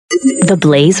The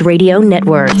Blaze Radio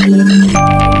Network.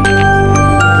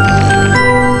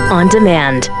 On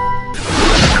demand.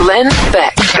 Glenn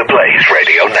Beck. The Blaze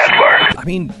Radio Network. I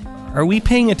mean, are we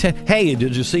paying attention? Hey,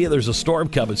 did you see there's a storm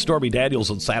coming? Stormy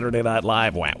Daniels on Saturday Night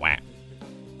Live. Wah, wah.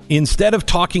 Instead of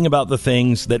talking about the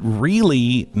things that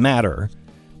really matter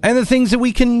and the things that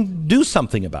we can do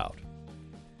something about.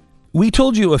 We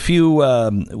told you a few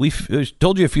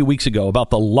weeks ago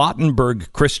about the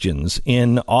Lautenberg Christians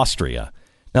in Austria.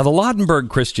 Now, the Lautenberg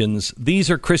Christians, these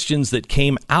are Christians that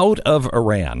came out of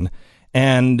Iran,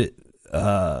 and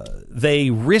they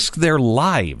risked their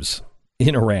lives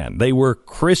in Iran. They were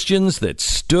Christians that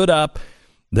stood up.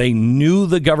 They knew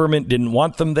the government didn't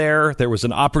want them there. There was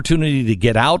an opportunity to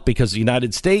get out because the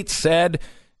United States said,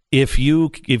 if you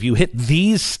hit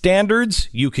these standards,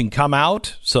 you can come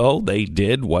out. So they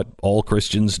did what all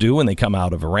Christians do when they come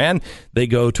out of Iran. They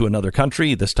go to another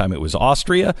country. This time it was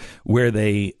Austria, where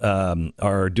they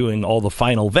are doing all the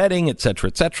final vetting, et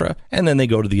cetera, and then they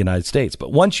go to the United States.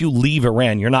 But once you leave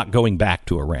Iran, you're not going back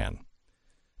to Iran,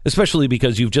 especially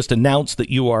because you've just announced that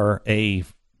you are an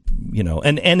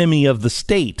enemy of the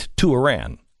state to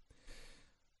Iran.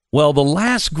 Well, the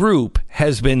last group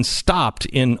has been stopped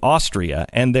in Austria,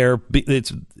 and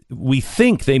we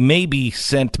think they may be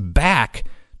sent back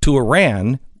to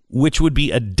Iran, which would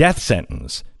be a death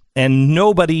sentence. And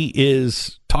nobody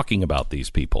is talking about these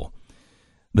people.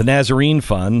 The Nazarene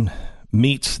Fund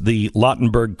meets the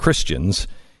Lautenberg Christians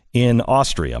in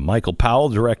Austria. Michael Powell,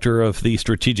 director of the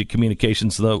Strategic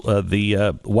Communications,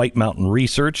 the White Mountain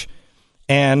Research,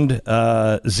 and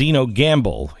Zeno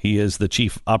Gamble. He is the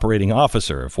chief operating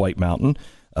officer of White Mountain,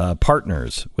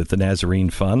 partners with the Nazarene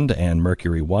Fund and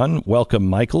Mercury One. Welcome,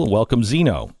 Michael. Welcome,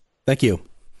 Zeno. Thank you.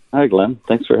 Hi, Glenn.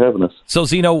 Thanks for having us. So,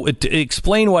 Zeno,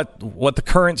 explain what the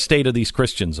current state of these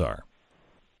Christians are.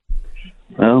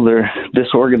 Well, they're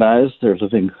disorganized. They're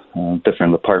living in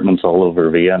different apartments all over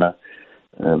Vienna.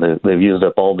 They've used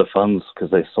up all the funds because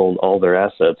they sold all their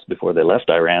assets before they left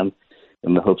Iran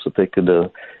in the hopes that they could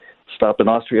stop in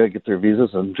Austria, get their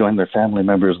visas, and join their family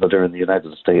members that are in the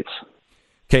United States.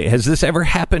 Okay, has this ever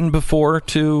happened before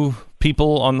to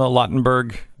people on the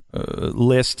Lautenberg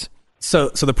list? So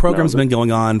the program's been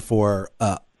going on for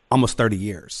almost 30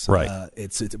 years. Right.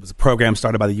 It was a program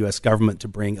started by the U.S. government to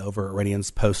bring over Iranians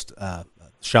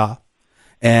post-Shah.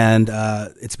 And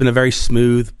it's been a very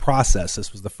smooth process.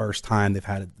 This was the first time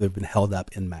they've been held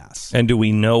up en masse. And do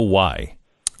we know why?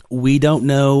 We don't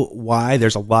know why.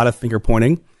 There's a lot of finger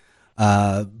pointing.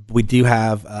 We do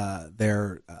have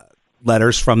their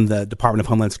letters from the Department of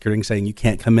Homeland Security saying you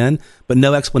can't come in, but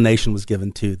no explanation was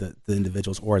given to the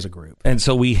individuals or as a group. And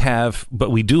so we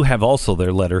do have also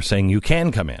their letter saying you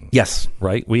can come in. Yes.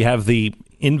 Right? We have the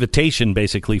invitation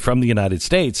basically from the United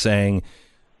States saying,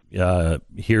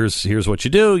 here's what you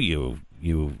do.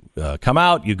 You come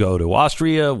out, you go to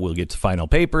Austria, we'll get to final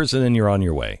papers, and then you're on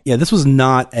your way. Yeah, this was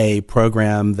not a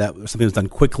program something that was done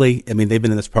quickly. I mean, they've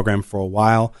been in this program for a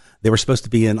while. They were supposed to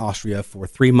be in Austria for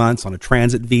 3 months on a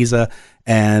transit visa,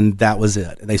 and that was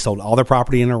it. They sold all their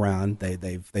property in Iran.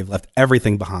 They've left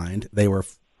everything behind. They were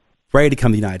ready to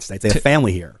come to the United States. They have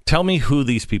family here. Tell me who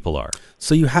these people are.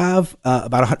 So you have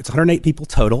it's 108 people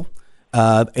total.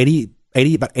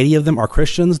 80 of them are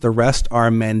Christians. The rest are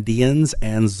Mandeans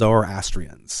and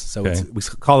Zoroastrians. So we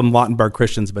call them Lautenberg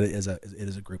Christians, but it is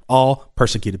a group, all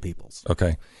persecuted peoples.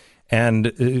 Okay.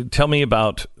 And tell me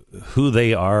about who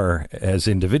they are as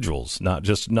individuals, not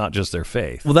just their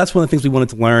faith. Well, that's one of the things we wanted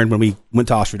to learn when we went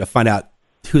to Austria, to find out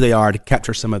who they are, to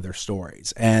capture some of their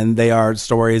stories. And they are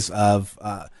stories of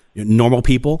normal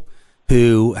people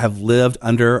who have lived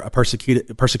under a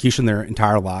persecution their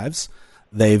entire lives.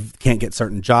 They can't get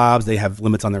certain jobs. They have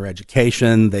limits on their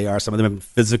education. Some of them have been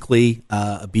physically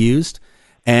abused.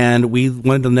 And we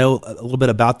wanted to know a little bit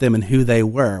about them and who they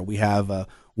were. We have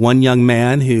one young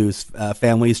man whose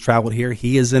family's traveled here.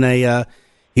 He is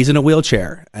he's in a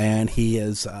wheelchair, and he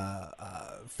is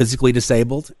physically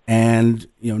disabled and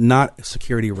not a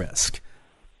security risk.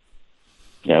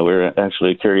 Yeah, we're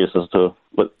actually curious as to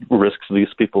what risks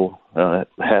these people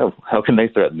have. How can they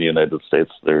threaten the United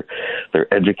States? They're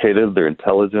educated, they're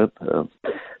intelligent,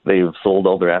 they've sold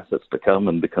all their assets to come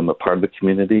and become a part of the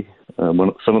community.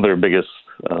 Some of their biggest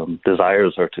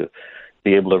desires are to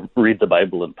be able to read the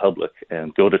Bible in public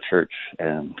and go to church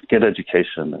and get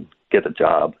education and get a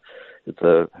job.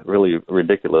 It's really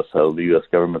ridiculous how the U.S.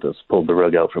 government has pulled the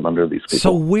rug out from under these people.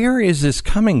 So where is this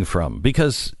coming from?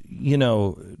 Because,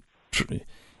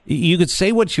 you could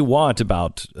say what you want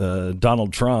about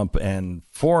Donald Trump and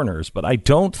foreigners, but I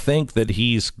don't think that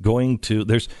he's going to.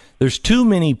 There's too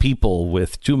many people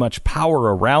with too much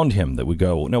power around him that would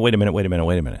go, no, wait a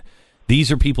minute. These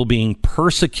are people being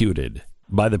persecuted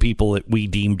by the people that we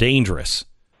deem dangerous.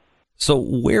 So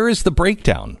where is the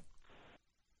breakdown?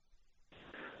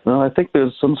 Well, I think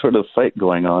there's some sort of fight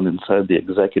going on inside the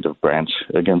executive branch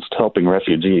against helping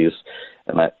refugees,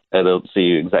 and I don't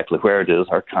see exactly where it is.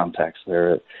 Our contacts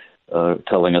there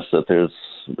telling us that there's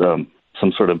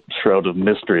some sort of shroud of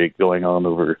mystery going on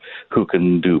over who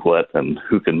can do what and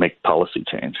who can make policy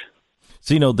change.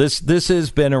 So, this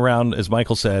has been around, as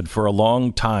Michael said, for a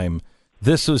long time.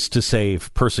 This was to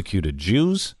save persecuted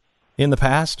Jews in the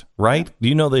past, right? Do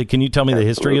you know can you tell me the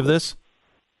history of this?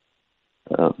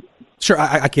 Sure,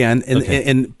 I can.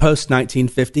 In post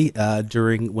 1950, after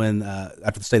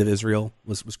the State of Israel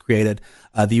was created,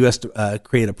 the U.S.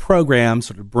 Created a program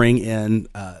sort of bring in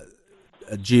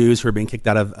Jews who are being kicked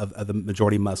out of the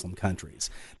majority Muslim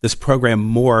countries. This program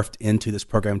morphed into this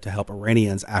program to help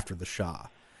Iranians after the Shah.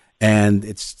 And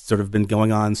it's sort of been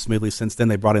going on smoothly since then.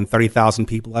 They brought in 30,000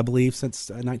 people, I believe, since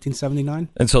 1979.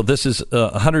 And so this is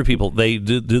 100 people.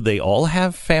 Do they all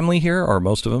have family here, or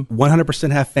most of them?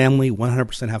 100% have family,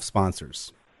 100% have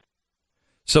sponsors.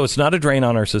 So it's not a drain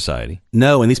on our society.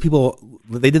 No, and these people,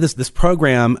 they did this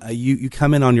program, you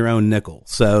come in on your own nickel.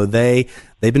 So they've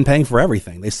been paying for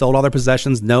everything. They sold all their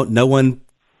possessions. No one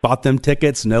bought them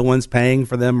tickets. No one's paying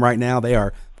for them right now. They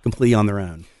are completely on their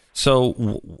own. So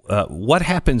what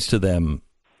happens to them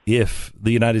if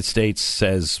the United States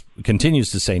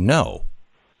continues to say no?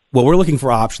 Well, we're looking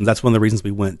for options. That's one of the reasons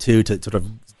we went to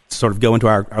sort of go into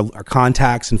our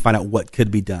contacts and find out what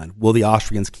could be done. Will the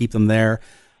Austrians keep them there?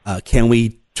 Can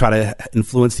we try to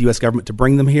influence the U.S. government to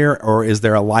bring them here? Or is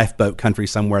there a lifeboat country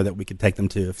somewhere that we could take them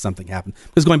to if something happened?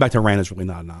 Because going back to Iran is really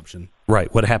not an option.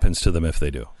 Right. What happens to them if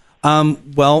they do?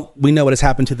 Well, we know what has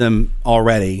happened to them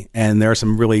already, and there are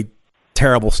some really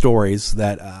terrible stories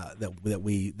that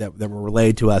were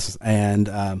relayed to us,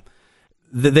 and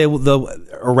they'll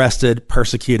arrested,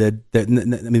 persecuted. I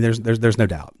mean, there's no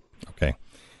doubt. Okay.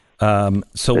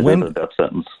 So when a death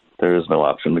sentence, there is no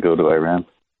option to go to Iran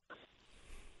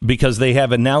because they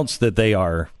have announced that they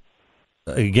are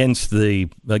against the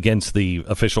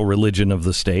official religion of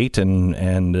the state,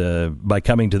 and by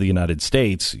coming to the United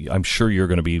States, I'm sure you're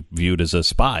going to be viewed as a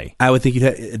spy. I would think you'd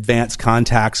have advanced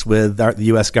contacts with the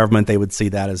U.S. government. They would see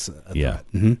that as a threat.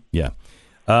 Mm-hmm. Yeah.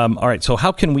 All right. So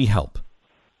how can we help?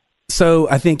 So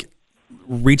I think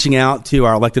reaching out to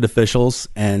our elected officials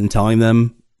and telling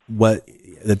them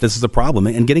that this is a problem,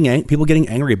 and people getting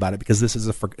angry about it because this is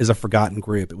a forgotten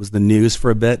group. It was the news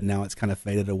for a bit, and now it's kind of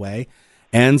faded away.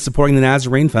 And supporting the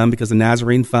Nazarene Fund, because the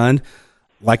Nazarene Fund,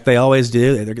 like they always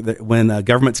do, when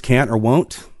governments can't or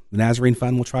won't, the Nazarene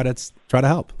Fund will try to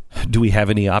help. Do we have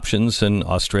any options in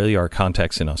Australia, or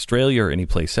contacts in Australia, or any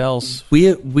place else?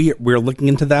 We're looking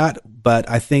into that, but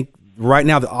I think right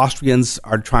now the Austrians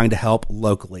are trying to help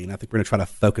locally, and I think we're going to try to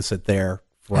focus it there.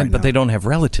 But they don't have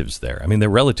relatives there. I mean, their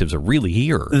relatives are really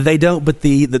here. They don't, but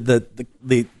the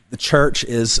church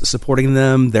is supporting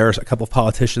them. There's a couple of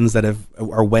politicians that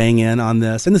are weighing in on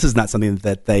this, and this is not something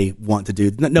that they want to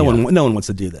do. No one wants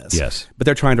to do this. Yes, but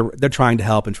they're trying to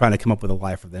help and trying to come up with a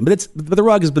life for them. But the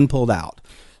rug has been pulled out.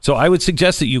 So I would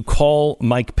suggest that you call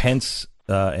Mike Pence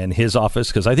and his office,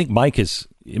 because I think Mike is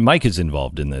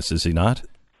involved in this. Is he not?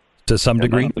 To some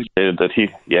degree.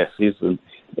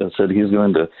 He's said he's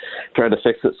going to try to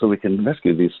fix it so we can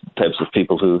rescue these types of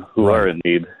people who are in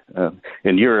need.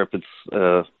 In Europe, it's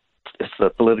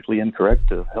politically incorrect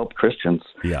to help Christians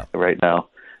right now,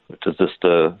 which is just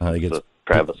a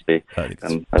travesty.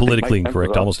 It's politically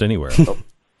incorrect almost anywhere.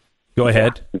 Go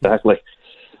ahead. Exactly.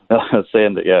 I was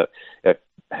saying that,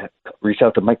 reach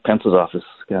out to Mike Pence's office.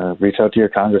 Reach out to your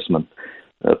congressman.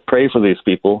 Pray for these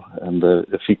people, and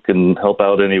if he can help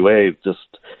out any way,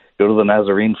 just go to the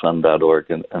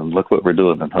NazareneFund.org and look what we're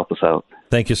doing and help us out.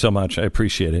 Thank you so much. I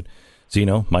appreciate it.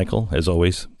 Zeno, Michael, as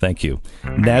always, thank you.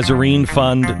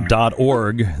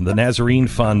 NazareneFund.org, the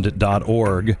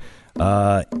NazareneFund.org.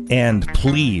 And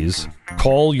please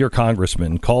call your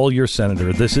congressman, call your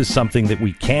senator. This is something that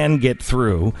we can get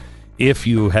through if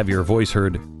you have your voice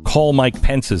heard. Call Mike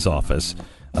Pence's office.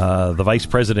 The vice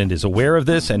president is aware of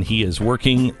this, and he is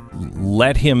working.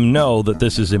 Let him know that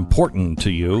this is important to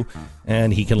you,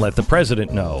 and he can let the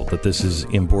president know that this is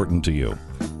important to you.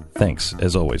 Thanks,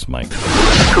 as always, Mike.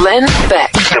 Glenn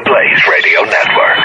Beck. The Blaze Radio Network.